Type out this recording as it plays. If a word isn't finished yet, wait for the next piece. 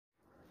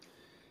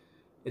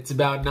It's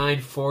about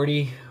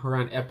 9:40. We're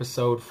on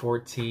episode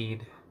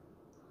 14.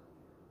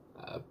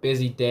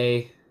 Busy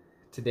day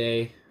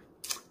today.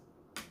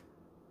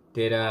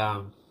 Did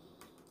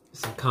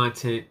some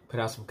content, put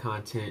out some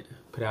content,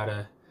 put out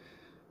a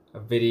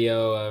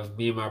video of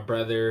me and my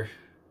brother,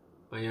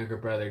 my younger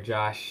brother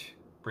Josh,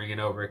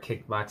 bringing over a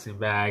kickboxing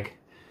bag.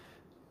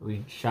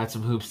 We shot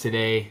some hoops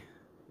today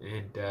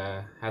and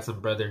had some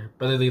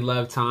brotherly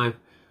love time.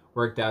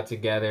 Worked out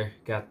together.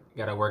 Got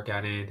a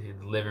workout in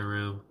the living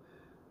room.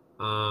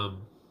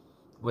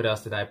 What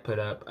else did I put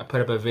up? I put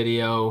up a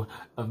video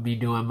of me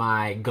doing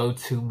my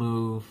go-to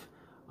move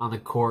on the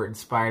court,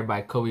 inspired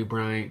by Kobe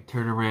Bryant,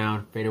 turn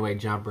around, fadeaway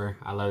jumper.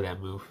 I love that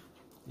move.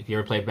 If you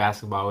ever played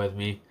basketball with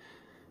me,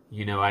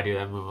 you know I do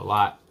that move a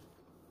lot.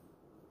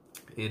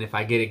 And if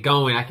I get it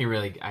going, I can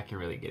really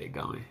get it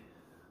going.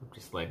 I'm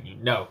just letting you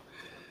know.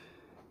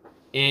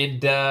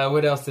 And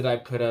what else did I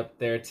put up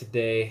there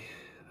today?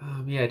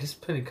 Yeah,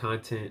 just putting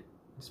content,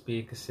 just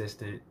being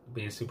consistent,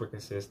 being super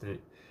consistent.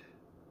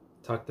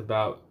 Talked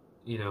about,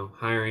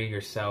 hiring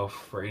yourself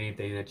for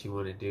anything that you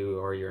want to do,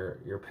 or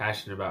you're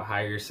passionate about.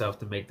 Hire yourself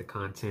to make the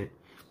content.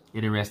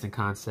 Interesting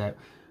concept.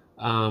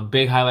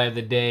 Big highlight of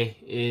the day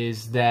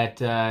is that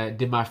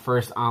did my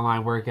first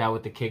online workout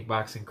with the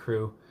kickboxing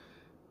crew.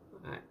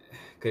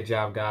 Good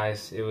job,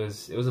 guys. It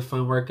was a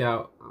fun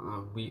workout.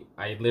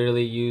 I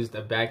literally used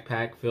a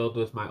backpack filled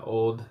with my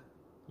old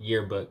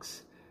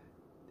yearbooks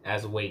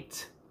as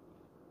weight,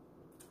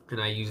 and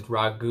I used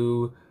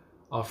Ragu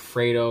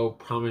Alfredo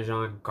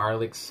Parmesan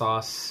garlic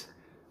sauce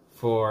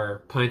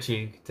for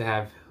punching to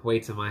have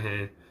weights in my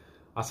hand.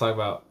 I'll talk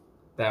about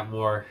that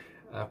more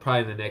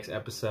probably in the next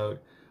episode.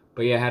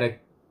 But yeah, I had a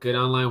good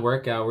online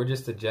workout. We're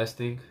just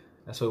adjusting.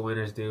 That's what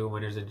winners do.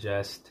 Winners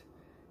adjust.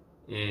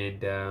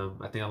 And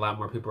I think a lot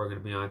more people are going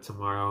to be on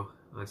tomorrow,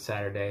 on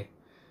Saturday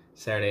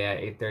at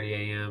 8:30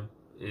 a.m.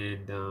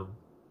 And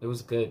it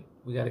was good.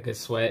 We got a good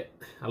sweat.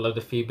 I love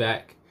the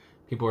feedback.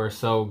 People are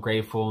so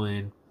grateful,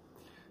 and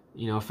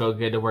it felt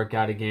good to work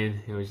out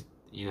again. It was,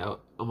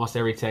 almost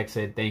every text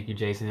said, "Thank you,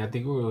 Jason." I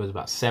think it was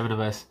about 7 of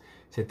us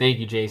said, "Thank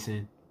you,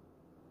 Jason.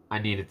 I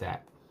needed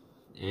that."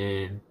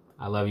 And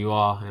I love you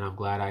all, and I'm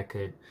glad I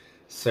could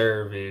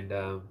serve. And,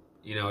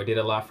 it did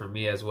a lot for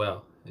me as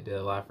well. It did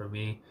a lot for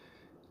me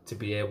to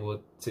be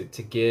able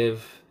to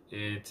give,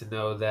 and to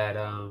know that,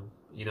 I'm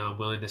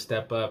willing to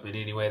step up in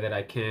any way that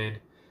I can.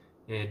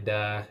 And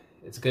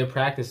it's good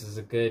practice. It's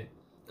a good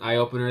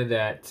eye-opener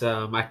that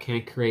I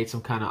can create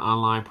some kind of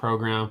online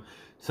program,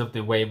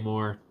 something way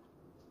more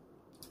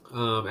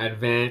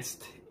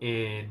advanced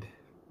and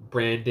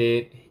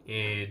branded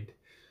and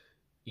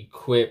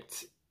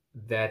equipped,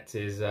 that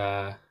is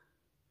that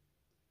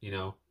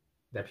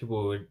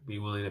people would be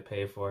willing to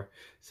pay for.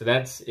 So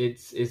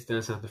it's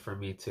done something for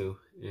me too.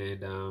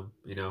 And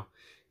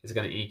it's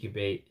going to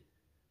incubate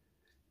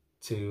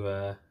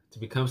to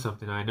become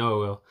something. I know it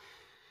will.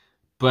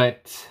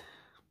 But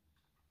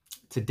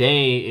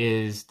today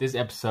is this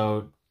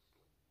episode,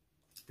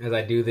 as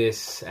I do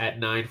this at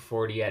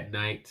 9:40 at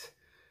night,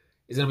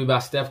 is going to be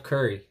about Steph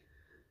Curry.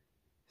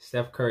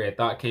 Steph Curry, a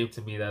thought came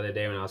to me the other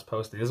day when I was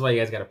posting. This is why you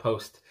guys got to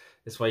post.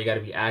 This is why you got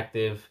to be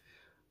active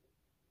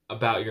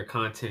about your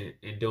content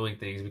and doing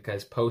things,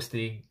 because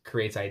posting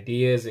creates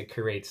ideas, it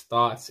creates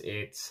thoughts,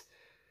 it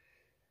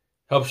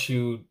helps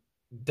you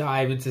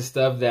dive into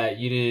stuff that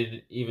you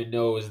didn't even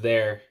know was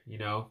there.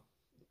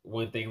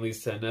 One thing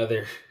leads to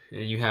another,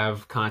 and you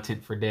have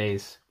content for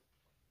days.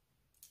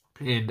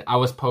 And I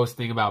was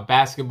posting about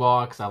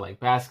basketball because I like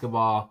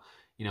basketball,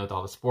 with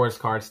all the sports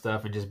card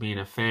stuff and just being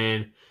a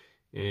fan.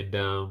 And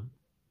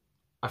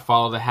I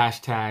follow the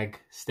hashtag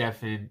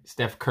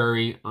Steph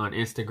Curry on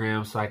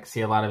Instagram, so I can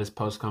see a lot of his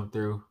posts come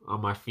through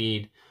on my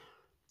feed.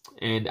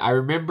 And I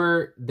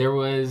remember there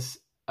was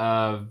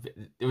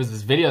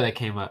this video that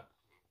came up,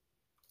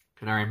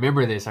 and I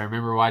remember this. I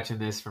remember watching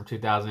this from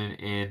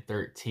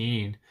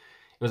 2013.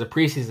 It was a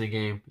preseason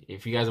game.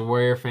 If you guys are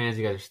Warrior fans,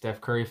 you guys are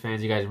Steph Curry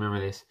fans, you guys remember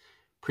this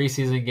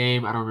preseason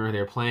game. I don't remember who they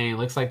were playing. It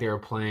looks like they were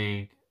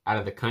playing out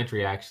of the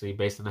country, actually,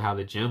 based on how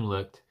the gym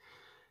looked.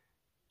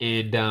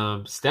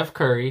 And Steph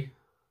Curry,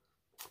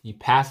 he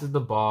passes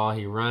the ball.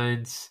 He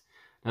runs.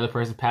 Another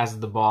person passes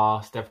the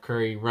ball. Steph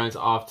Curry runs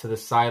off to the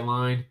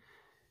sideline,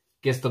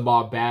 gets the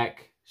ball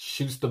back,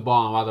 shoots the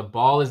ball. And while the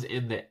ball is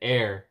in the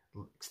air,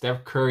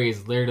 Steph Curry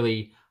is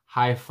literally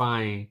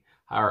high-fiving,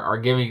 or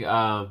giving,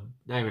 not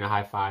even a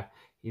high five.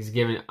 He's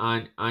giving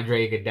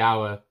Andre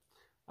Iguodala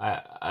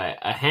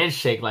a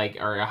handshake,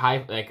 or a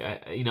high,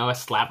 a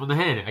slap on the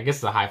hand. I guess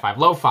it's a high five,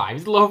 low five.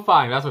 He's a low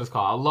five. That's what it's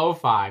called, a low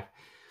five.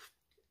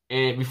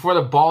 And before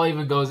the ball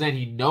even goes in,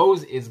 he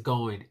knows it's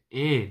going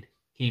in.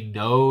 He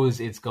knows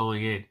it's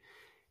going in.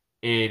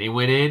 And it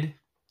went in.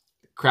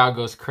 The crowd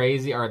goes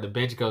crazy, or the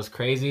bench goes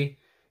crazy.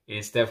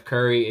 And Steph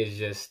Curry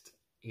is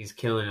he's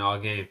killing it all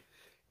game.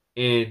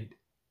 And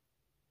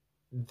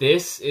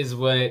this is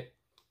what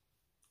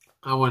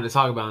I wanted to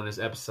talk about in this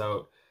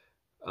episode.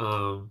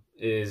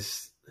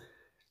 Is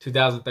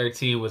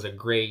 2013 was a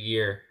great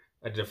year,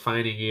 a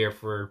defining year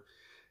for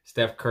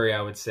Steph Curry,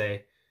 I would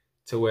say,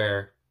 to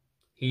where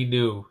he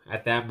knew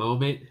at that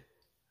moment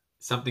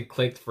something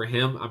clicked for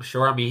him. I'm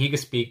sure. I mean, he could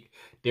speak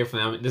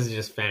differently. I mean, this is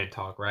just fan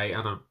talk, right?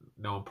 I don't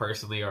know him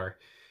personally, or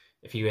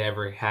if he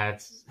ever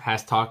has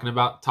talked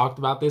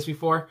about this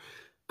before.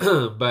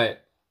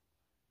 But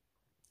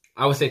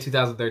I would say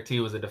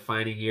 2013 was a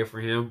defining year for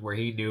him, where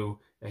he knew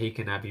that he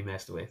could not be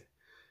messed with.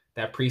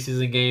 That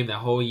preseason game, that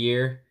whole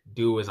year,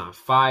 dude was on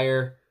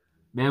fire.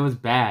 Man was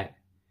bad.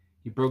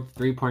 He broke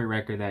the 3-point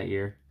record that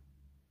year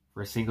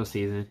for a single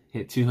season,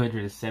 hit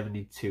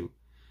 272.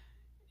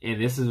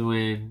 And this is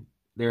when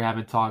they were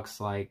having talks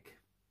like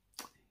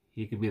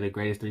he could be the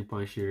greatest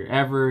 3-point shooter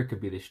ever. It could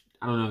be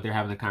I don't know if they're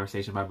having a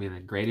conversation about being the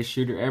greatest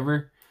shooter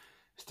ever.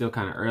 Still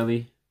kind of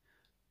early.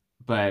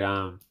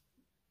 But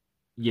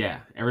yeah,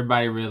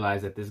 everybody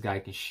realized that this guy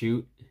can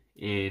shoot,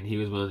 and he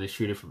was willing to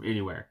shoot it from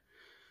anywhere.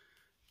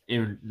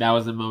 And that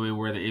was the moment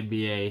where the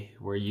NBA,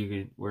 where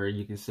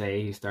you can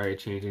say he started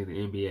changing the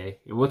NBA.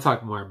 And we'll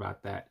talk more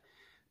about that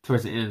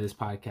towards the end of this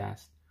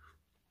podcast.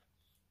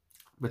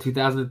 But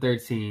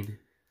 2013,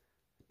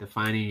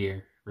 defining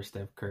year for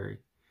Steph Curry.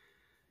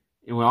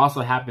 And what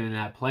also happened in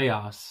that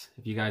playoffs,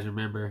 if you guys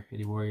remember,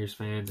 any Warriors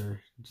fans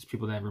or just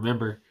people that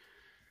remember,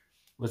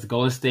 was the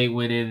Golden State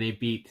went in and they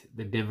beat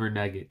the Denver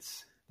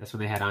Nuggets. That's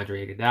when they had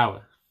Andre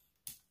Iguodala.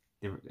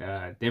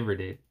 Denver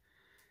did.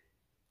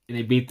 And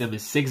they beat them in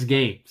 6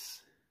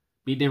 games.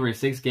 Beat Denver in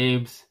 6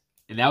 games.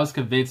 And that was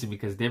convincing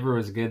because Denver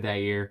was good that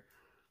year.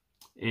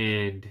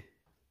 And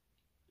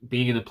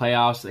being in the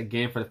playoffs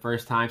again for the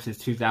first time since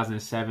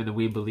 2007, the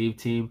We Believe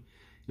team,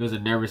 it was a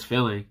nervous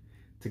feeling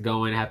to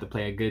go in and have to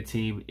play a good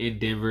team in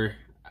Denver.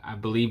 I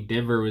believe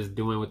Denver was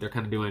doing what they're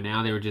kind of doing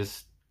now. They were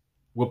just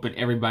whooping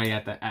everybody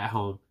at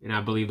home. And I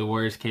believe the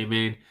Warriors came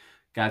in,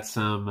 got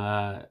some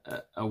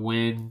a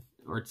win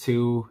or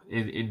two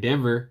in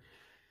Denver,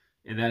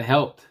 and that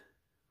helped.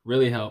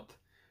 Really helped.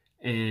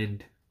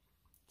 And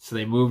so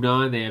they moved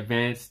on. They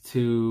advanced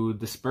to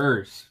the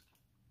Spurs.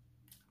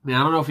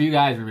 Now, I don't know if you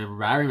guys remember,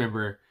 but I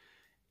remember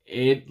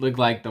it looked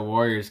like the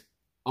Warriors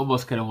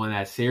almost could have won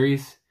that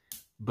series,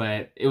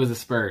 but it was the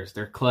Spurs.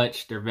 They're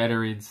clutch. They're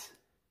veterans.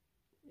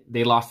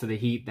 They lost to the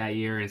Heat that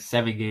year in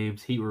 7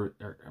 games.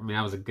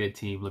 That was a good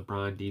team.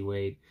 LeBron,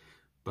 D-Wade,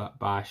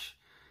 Bosh.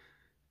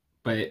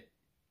 But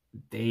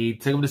they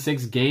took them to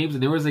 6 games,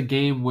 and there was a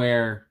game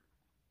where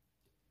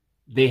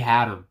they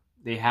had them.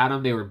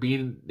 They were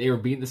beating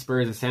the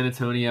Spurs in San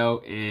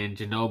Antonio, and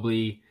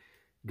Ginobili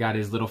got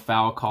his little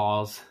foul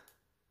calls.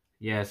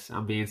 Yes,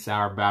 I'm being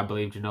sour, but I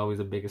believe Ginobili's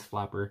the biggest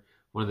flopper,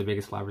 one of the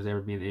biggest floppers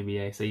ever be in the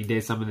NBA. So he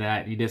did some of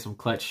that. He did some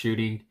clutch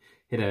shooting,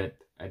 hit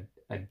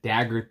a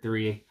dagger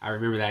 3. I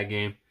remember that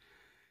game.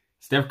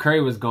 Steph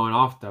Curry was going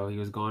off, though. He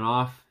was going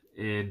off,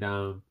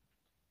 and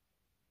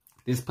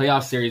this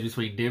playoff series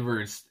between Denver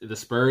and the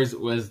Spurs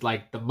was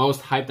like the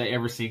most hyped I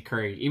ever seen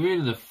Curry. Even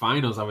in the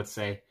finals, I would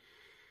say.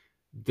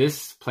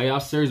 This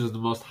playoff series was the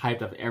most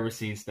hyped I've ever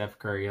seen Steph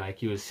Curry. Like,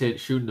 he was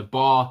shooting the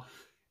ball,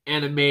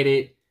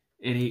 animated,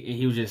 and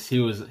he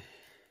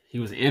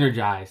was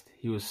energized.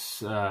 He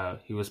was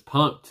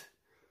pumped.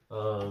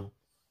 Hold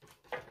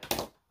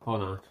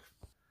on.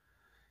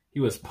 He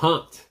was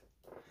pumped,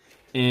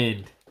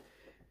 and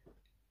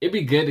it'd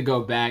be good to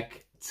go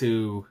back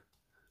to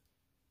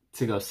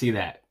go see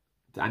that.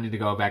 I need to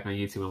go back on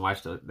YouTube and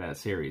watch that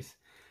series.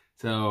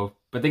 So,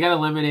 but they got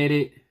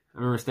eliminated. I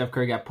remember Steph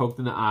Curry got poked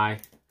in the eye.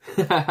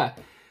 And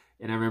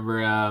I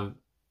remember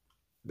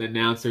the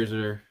announcers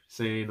are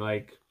saying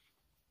like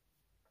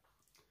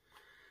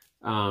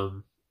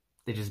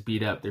they just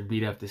beat up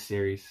this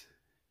series,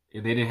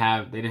 and they didn't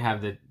have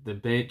the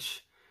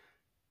bench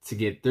to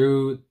get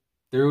through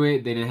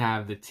it. They didn't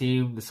have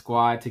the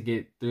squad to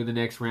get through the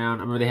next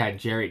round. I remember they had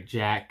Jarrett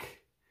Jack.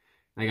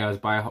 That guy was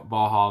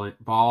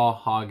ball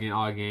hogging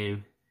all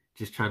game,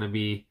 just trying to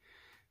be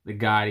the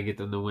guy to get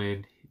them to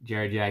win.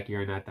 Jarrett Jack,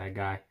 you're not that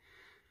guy.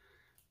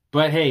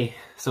 But hey,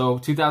 so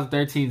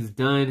 2013 is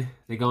done.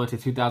 They go into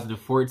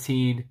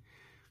 2014.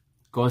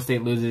 Golden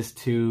State loses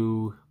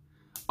to...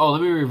 Oh,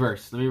 let me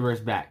reverse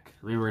back.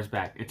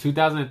 In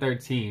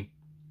 2013,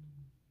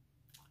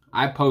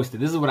 I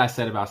posted... This is what I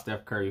said about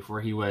Steph Curry before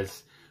he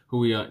was who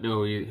we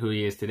know who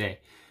he is today.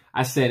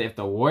 I said, if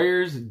the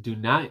Warriors do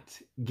not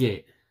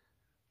get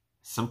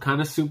some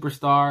kind of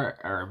superstar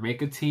or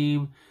make a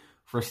team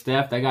for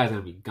Steph, that guy's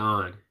going to be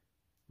gone.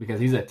 Because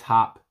he's a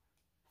top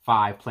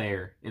 5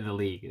 player in the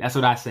league. That's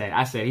what I said.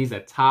 I said he's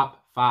a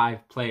top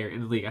 5 player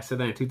in the league. I said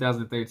that in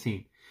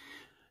 2013.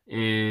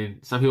 And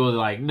some people are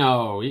like,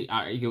 no,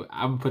 I'm going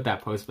to put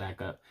that post back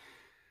up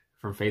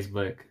from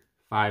Facebook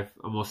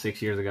almost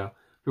 6 years ago.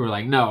 People were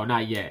like, no,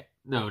 not yet.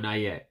 No, not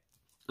yet.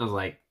 I was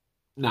like,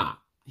 nah,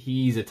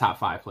 he's a top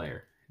 5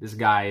 player. This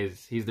guy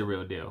he's the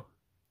real deal.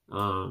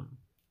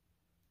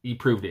 He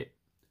proved it.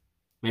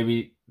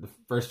 Maybe the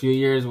first few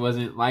years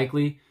wasn't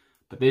likely,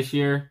 but this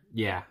year,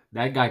 yeah,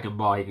 that guy can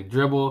ball. He can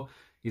dribble.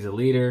 He's a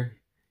leader.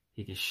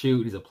 He can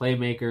shoot. He's a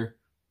playmaker.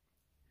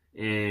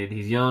 And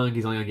he's young.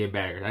 He's only going to get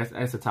better.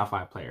 That's a top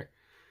 5 player.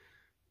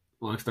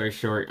 Long story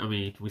short, I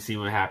mean, we see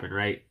what happened,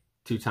 right?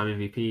 2-time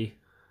MVP.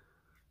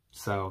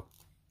 So,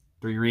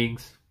 3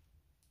 rings.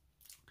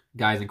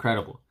 Guy's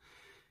incredible.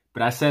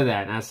 But I said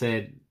that, and I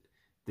said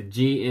the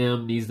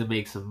GM needs to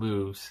make some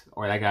moves,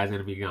 or that guy's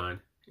going to be gone.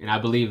 And I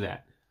believe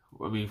that.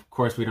 I mean, of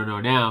course, we don't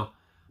know now,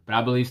 but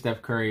I believe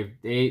Steph Curry,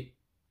 if they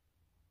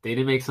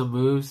didn't make some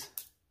moves,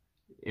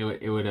 it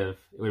would have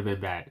been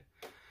bad.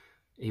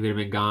 He would have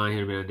been gone. He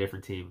would have been on a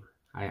different team.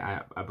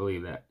 I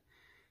believe that.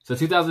 So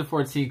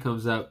 2014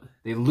 comes up.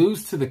 They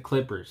lose to the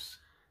Clippers.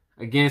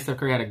 Again, Steph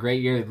Curry had a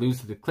great year. They lose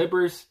to the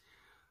Clippers.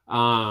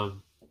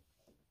 And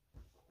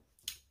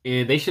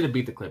they should have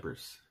beat the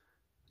Clippers.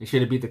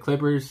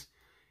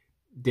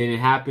 Didn't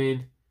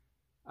happen.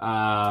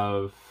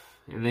 And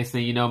next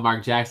thing you know,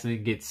 Mark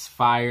Jackson gets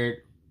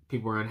fired.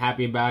 People were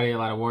unhappy about it. A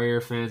lot of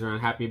Warrior fans were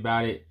unhappy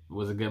about it. It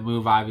was a good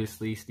move,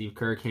 obviously. Steve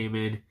Kerr came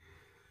in.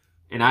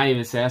 And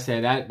I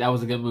said that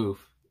was a good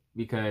move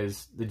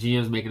because the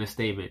GM's making a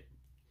statement.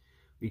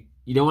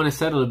 You don't want to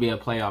settle to be a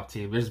playoff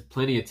team. There's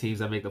plenty of teams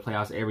that make the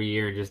playoffs every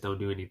year and just don't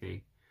do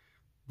anything.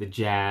 The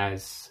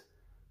Jazz.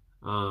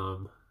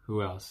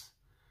 Who else?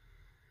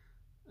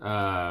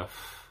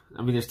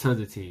 There's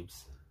tons of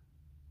teams.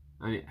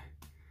 I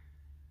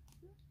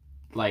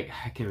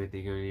can't even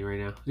think of any right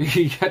now.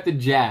 You got the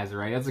Jazz,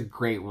 right? That's a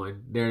great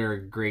one. They're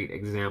a great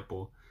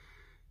example.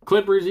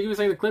 Clippers, you can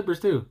say the Clippers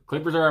too.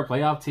 Clippers are a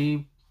playoff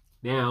team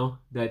now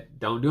that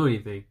don't do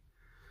anything.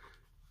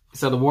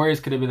 So the Warriors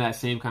could have been that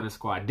same kind of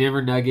squad.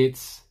 Denver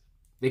Nuggets,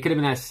 they could have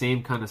been that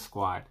same kind of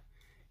squad.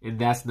 And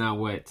that's not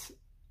what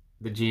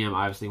the GM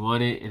obviously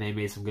wanted, and they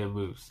made some good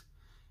moves.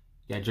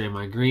 You got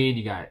Draymond Green,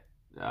 you got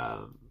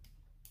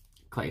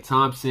Klay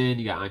Thompson,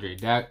 you got Andre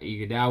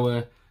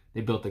Iguodala. They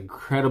built an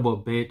incredible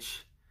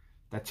bench.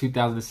 That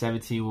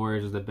 2017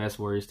 Warriors was the best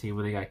Warriors team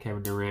when they got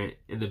Kevin Durant,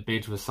 and the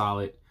bench was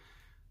solid.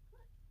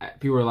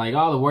 People were like,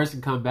 oh, the Warriors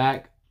can come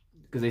back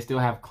because they still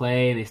have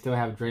Klay, they still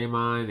have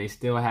Draymond, they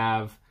still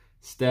have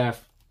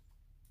Steph.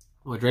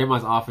 Well,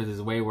 Draymond's offense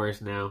is way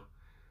worse now.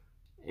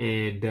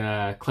 And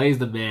Klay's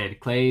the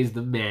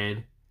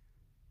man.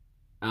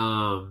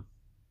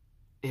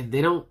 And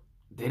they don't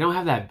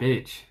have that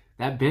bench.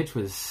 That bench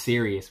was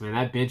serious, man.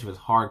 That bench was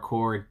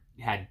hardcore,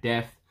 had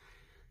depth.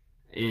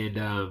 And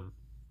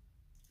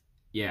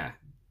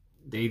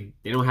they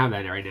don't have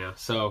that right now.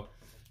 So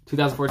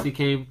 2014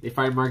 came, they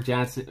fired Mark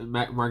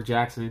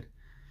Jackson.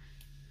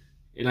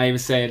 And I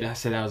said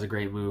that was a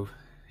great move.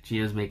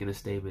 GM's making a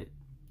statement.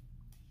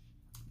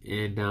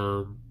 And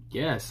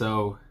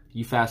so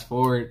you fast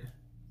forward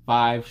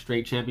 5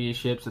 straight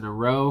championships in a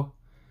row,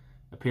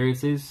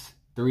 appearances,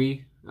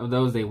 3 of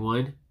those they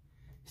won.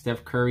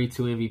 Steph Curry,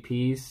 2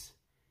 MVPs.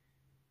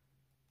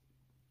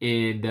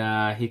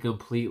 And he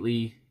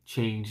completely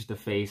changed the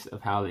face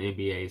of how the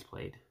NBA is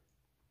played.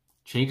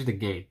 Changed the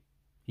game.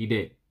 He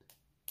did.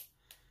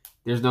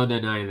 There's no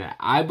denying that.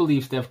 I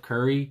believe Steph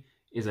Curry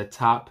is a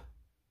top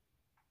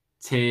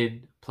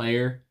 10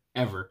 player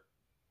ever.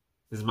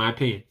 This is my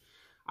opinion.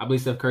 I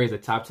believe Steph Curry is a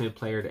top 10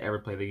 player to ever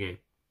play the game.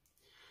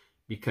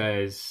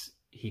 Because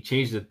he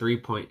changed the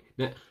 3-point.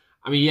 There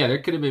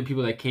could have been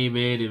people that came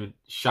in and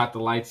shot the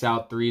lights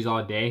out threes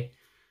all day.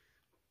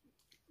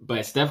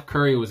 But Steph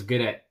Curry is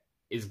good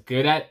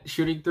at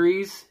shooting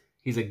threes.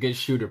 He's a good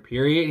shooter,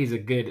 period. He's a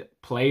good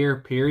player,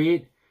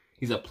 period.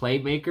 He's a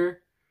playmaker.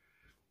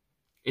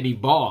 And he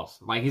balls.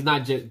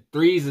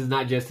 Threes is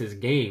not just his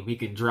game. He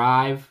can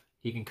drive.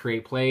 He can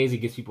create plays. He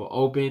gets people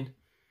open.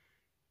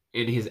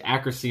 And his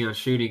accuracy on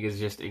shooting is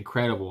just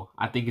incredible.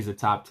 I think he's a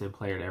top 10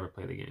 player to ever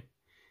play the game.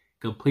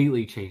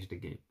 Completely changed the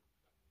game.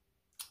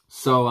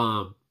 So,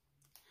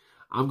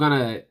 I'm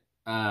going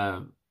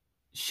to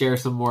share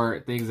some more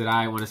things that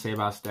I want to say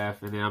about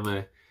Steph. And then I'm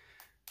going to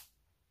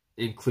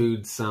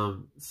include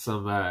some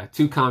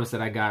 2 comments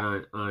that I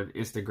got on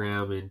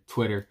Instagram and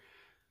Twitter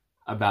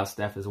about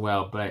Steph as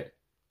well. But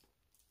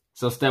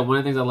so Steph, one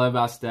of the things I love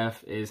about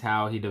Steph is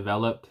how he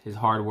developed, his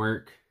hard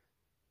work,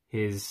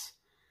 his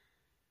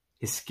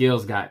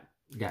skills got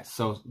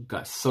so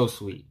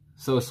sweet,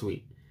 so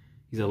sweet.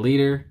 He's a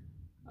leader,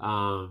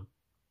 and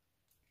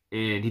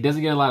he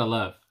doesn't get a lot of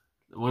love.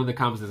 One of the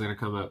comments that's going to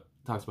come up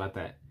talks about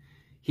that.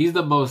 He's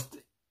the most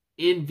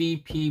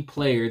MVP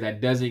player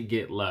that doesn't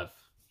get love.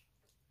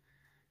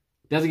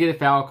 Doesn't get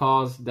foul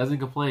calls, doesn't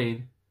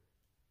complain.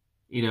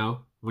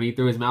 When he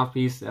threw his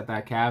mouthpiece at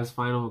that Cavs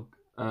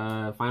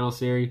final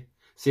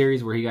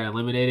series where he got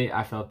eliminated,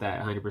 I felt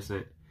that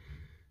 100%.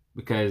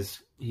 Because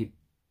he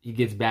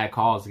gets bad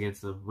calls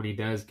against him when he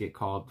does get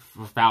called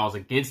for fouls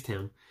against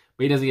him.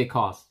 But he doesn't get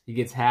calls. He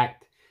gets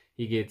hacked.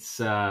 He gets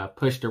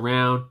pushed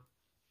around.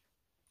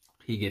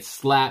 He gets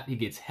slapped. He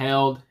gets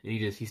held. And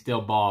he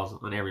still balls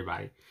on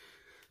everybody.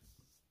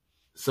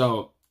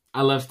 So,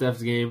 I love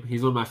Steph's game.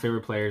 He's one of my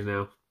favorite players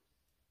now.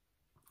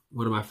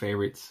 One of my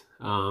favorites.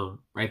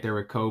 Right there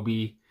with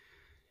Kobe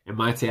and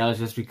Monta Ellis,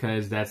 just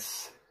because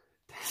that's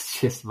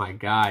just my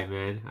guy,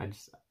 man.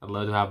 I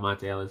love how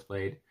Monta Ellis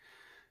played.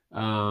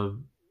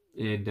 I'm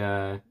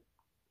a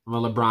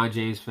LeBron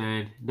James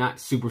fan. Not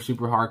super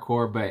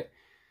hardcore, but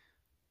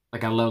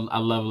I love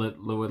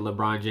what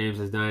LeBron James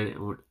has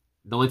done.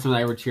 The only time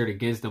I ever cheered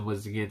against him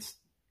was against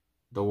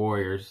the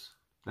Warriors.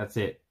 That's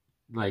it.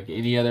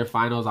 Any other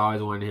finals, I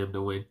always wanted him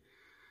to win.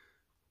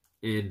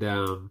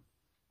 And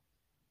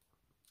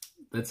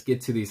let's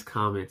get to these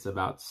comments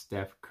about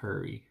Steph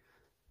Curry.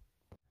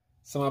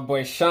 So my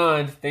boy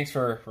Sean, thanks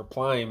for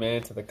replying,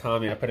 man, to the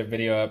comment. I put a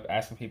video up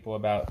asking people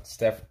about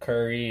Steph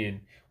Curry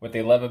and what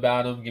they love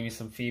about him. Give me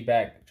some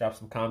feedback. Drop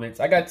some comments.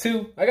 I got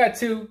two.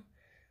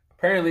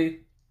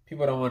 Apparently,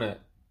 people don't want to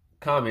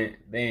comment.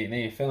 They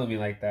ain't feeling me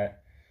like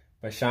that.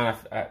 But Sean,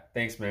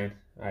 thanks, man.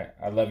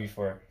 I love you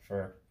for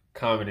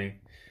commenting,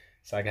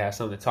 so I can have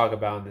something to talk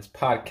about on this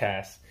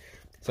podcast.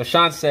 So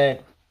Sean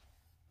said,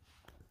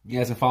 you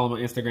guys can follow him on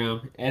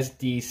Instagram,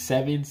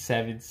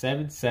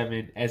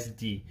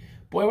 SD7777SD.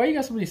 Boy, why you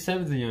got so many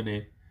sevens in your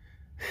name?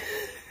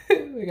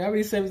 Like, how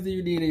many sevens do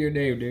you need in your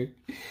name, dude?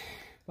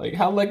 Like,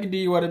 how lucky do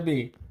you want to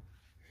be?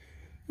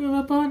 I'm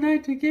up all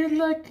night to get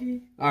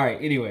lucky. All right,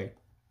 anyway.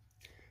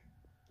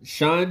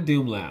 Sean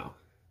Doomlau.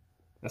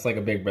 That's like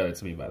a big brother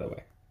to me, by the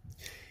way.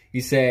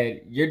 He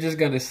said, you're just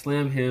going to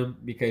slam him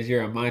because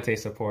you're a Monte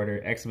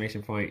supporter, !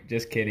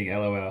 Just kidding,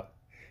 LOL.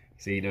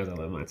 See, he knows I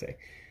love Monte. He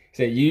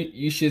said,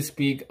 you should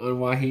speak on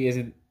why he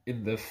isn't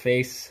in the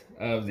face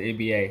of the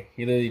NBA.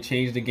 He literally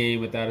changed the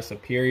game without a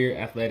superior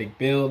athletic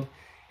build.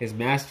 His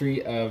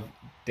mastery of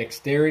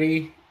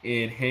dexterity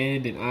and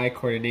hand and eye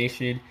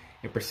coordination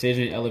and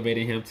precision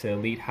elevated him to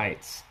elite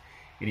heights.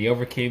 And he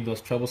overcame those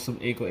troublesome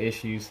ankle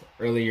issues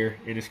earlier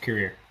in his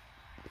career.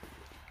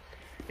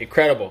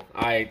 Incredible.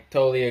 I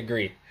totally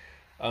agree.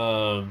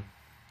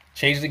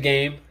 Changed the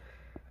game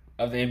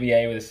of the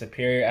NBA with a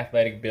superior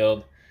athletic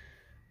build.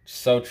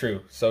 So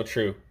true. So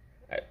true.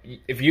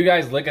 If you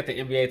guys look at the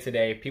NBA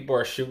today, people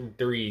are shooting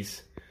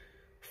threes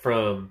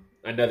from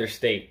another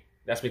state.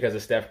 That's because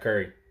of Steph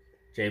Curry.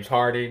 James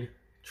Harden,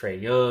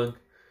 Trae Young,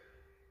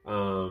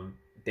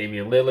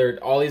 Damian Lillard.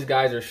 All these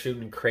guys are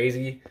shooting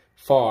crazy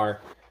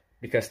far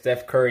because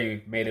Steph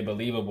Curry made it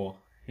believable.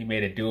 He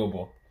made it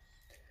doable.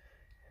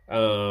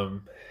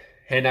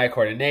 Hand-eye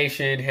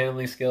coordination,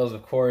 handling skills,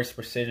 of course,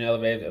 precision,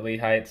 elevated,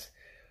 elite heights.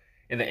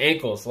 And the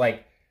ankles.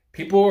 Like,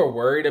 people were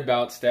worried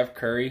about Steph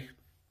Curry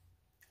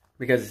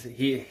because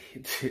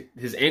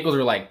his ankles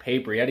were like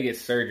paper. He had to get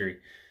surgery.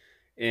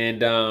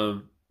 And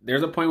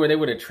there's a point where they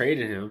would have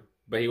traded him,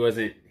 but he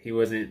wasn't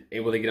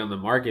able to get on the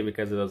market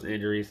because of those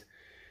injuries.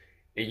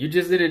 And you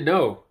just didn't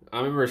know. I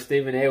remember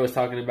Stephen A was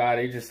talking about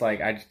it. He's just like,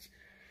 I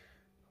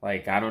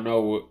don't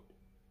know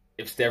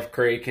if Steph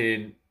Curry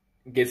can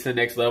get to the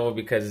next level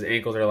because his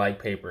ankles are like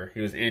paper.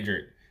 He was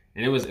injured.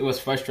 And it was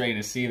frustrating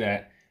to see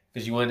that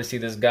because you wanted to see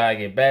this guy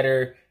get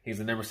better. He's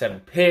the number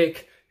 7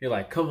 pick. You're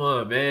like, come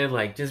on, man,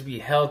 like, just be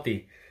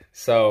healthy.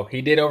 So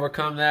he did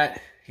overcome that.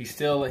 He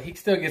still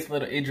gets a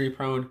little injury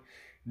prone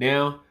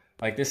now.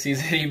 Like this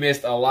season, he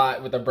missed a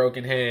lot with a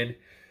broken hand,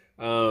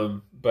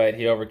 but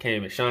he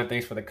overcame it. Sean,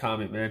 thanks for the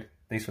comment, man.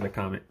 Thanks for the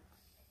comment.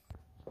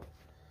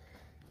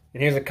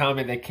 And here's a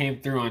comment that came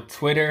through on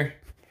Twitter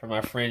from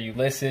my friend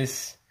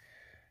Ulysses.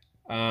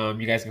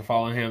 You guys can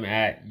follow him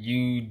at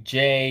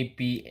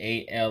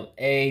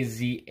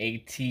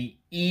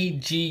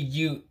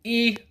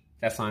UJBALAZATEGUE.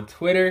 That's on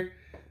Twitter.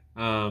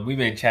 We've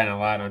been chatting a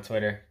lot on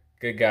Twitter.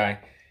 Good guy.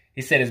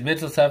 He said his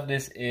mental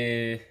toughness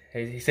is.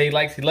 He said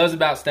he loves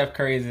about Steph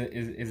Curry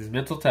is his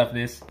mental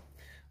toughness.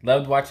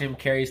 Loved watching him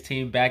carry his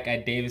team back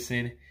at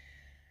Davidson.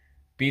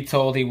 Be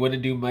told he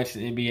wouldn't do much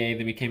in the NBA,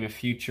 then became a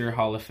future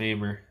Hall of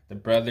Famer. The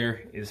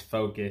brother is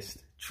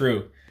focused.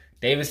 True.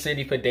 Davidson,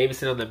 he put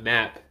Davidson on the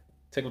map.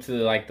 Took him to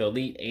the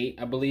Elite Eight,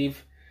 I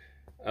believe.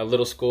 A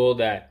little school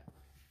that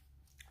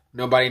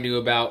nobody knew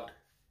about.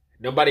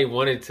 Nobody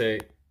wanted to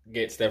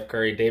get Steph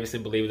Curry.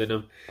 Davidson believed in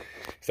him.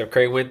 Steph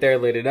Curry went there,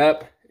 lit it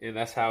up, and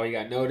that's how he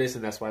got noticed,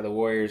 and that's why the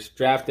Warriors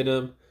drafted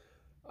him.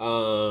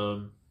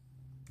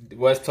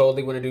 Was told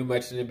he wouldn't do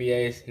much in the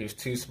NBA. He was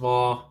too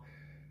small.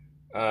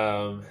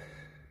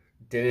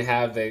 Didn't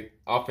have the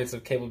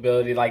offensive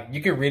capability. Like,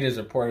 you can read his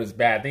report. It was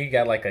bad. I think he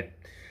got I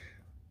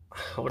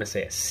want to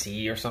say a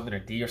C or something, or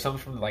D or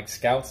something from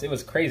scouts. It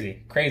was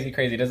crazy.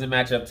 It doesn't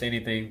match up to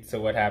anything to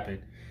what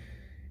happened.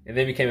 And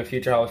then became a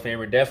future Hall of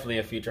Famer. Definitely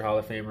a future Hall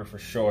of Famer for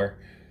sure.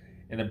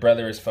 And the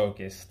brother is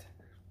focused.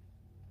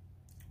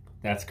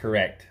 That's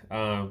correct.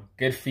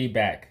 Good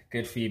feedback.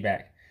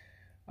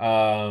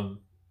 I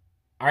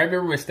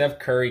remember when Steph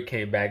Curry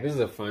came back. This is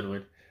a fun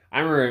one. I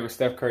remember when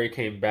Steph Curry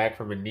came back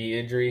from a knee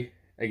injury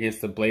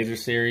against the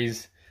Blazers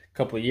series a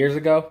couple of years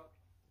ago.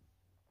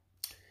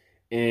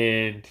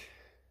 And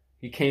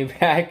he came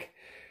back.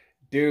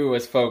 Dude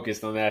was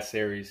focused on that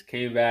series.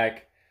 Came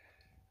back,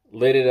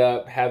 lit it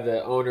up, had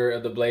the owner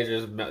of the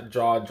Blazers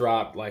jaw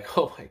drop. Like,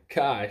 oh my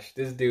gosh,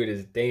 this dude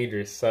is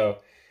dangerous. So,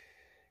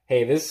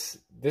 hey, this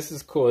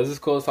is cool. This is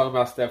cool to talk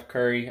about Steph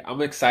Curry.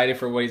 I'm excited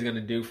for what he's going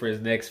to do for his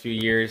next few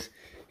years.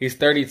 He's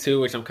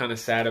 32, which I'm kind of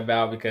sad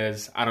about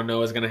because I don't know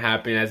what's going to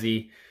happen as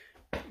he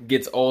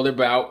gets older.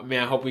 But,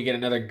 I hope we get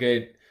another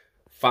good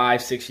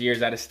 5-6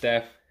 years out of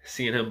Steph.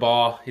 Seeing him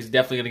ball, he's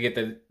definitely going to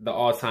get the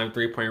all-time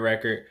three-point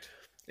record.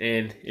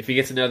 And if he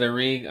gets another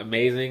ring,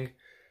 amazing.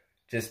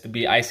 Just to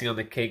be icing on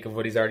the cake of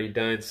what he's already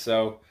done.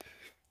 So,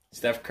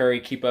 Steph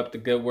Curry, keep up the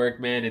good work,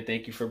 man. And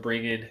thank you for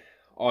bringing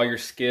all your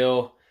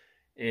skill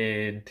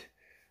and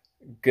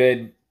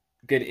good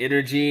good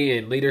energy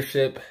and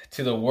leadership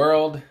to the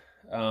world,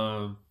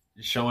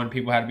 showing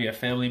people how to be a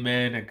family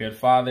man, a good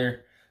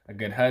father, a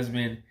good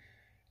husband,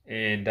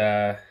 and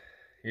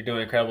you're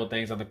doing incredible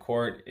things on the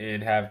court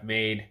and have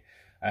made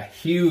a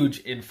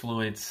huge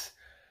influence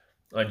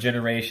on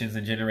generations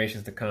and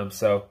generations to come.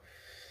 So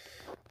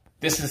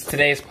this is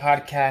today's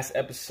podcast,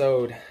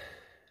 episode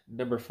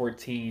number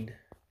 14.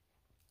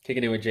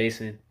 Kicking it with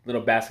Jason.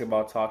 Little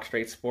basketball talk,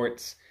 straight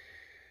sports.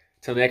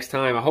 Till next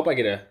time. I hope I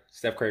get a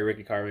Steph Curry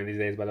rookie card one of these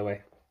days, by the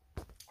way.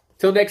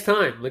 Till next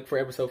time. Look for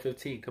episode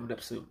 15 coming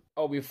up soon.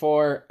 Oh,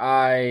 before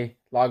I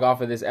log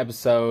off of this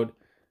episode,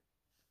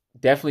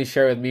 definitely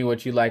share with me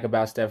what you like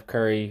about Steph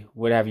Curry.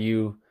 What have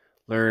you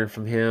learned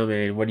from him,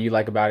 and what do you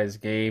like about his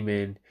game?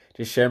 And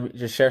just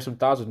share some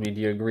thoughts with me.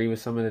 Do you agree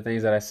with some of the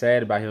things that I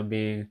said about him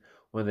being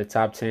one of the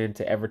top 10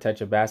 to ever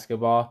touch a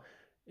basketball?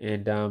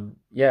 And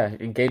yeah,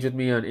 engage with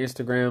me on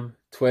Instagram,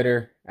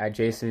 Twitter at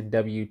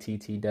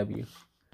JasonWTTW.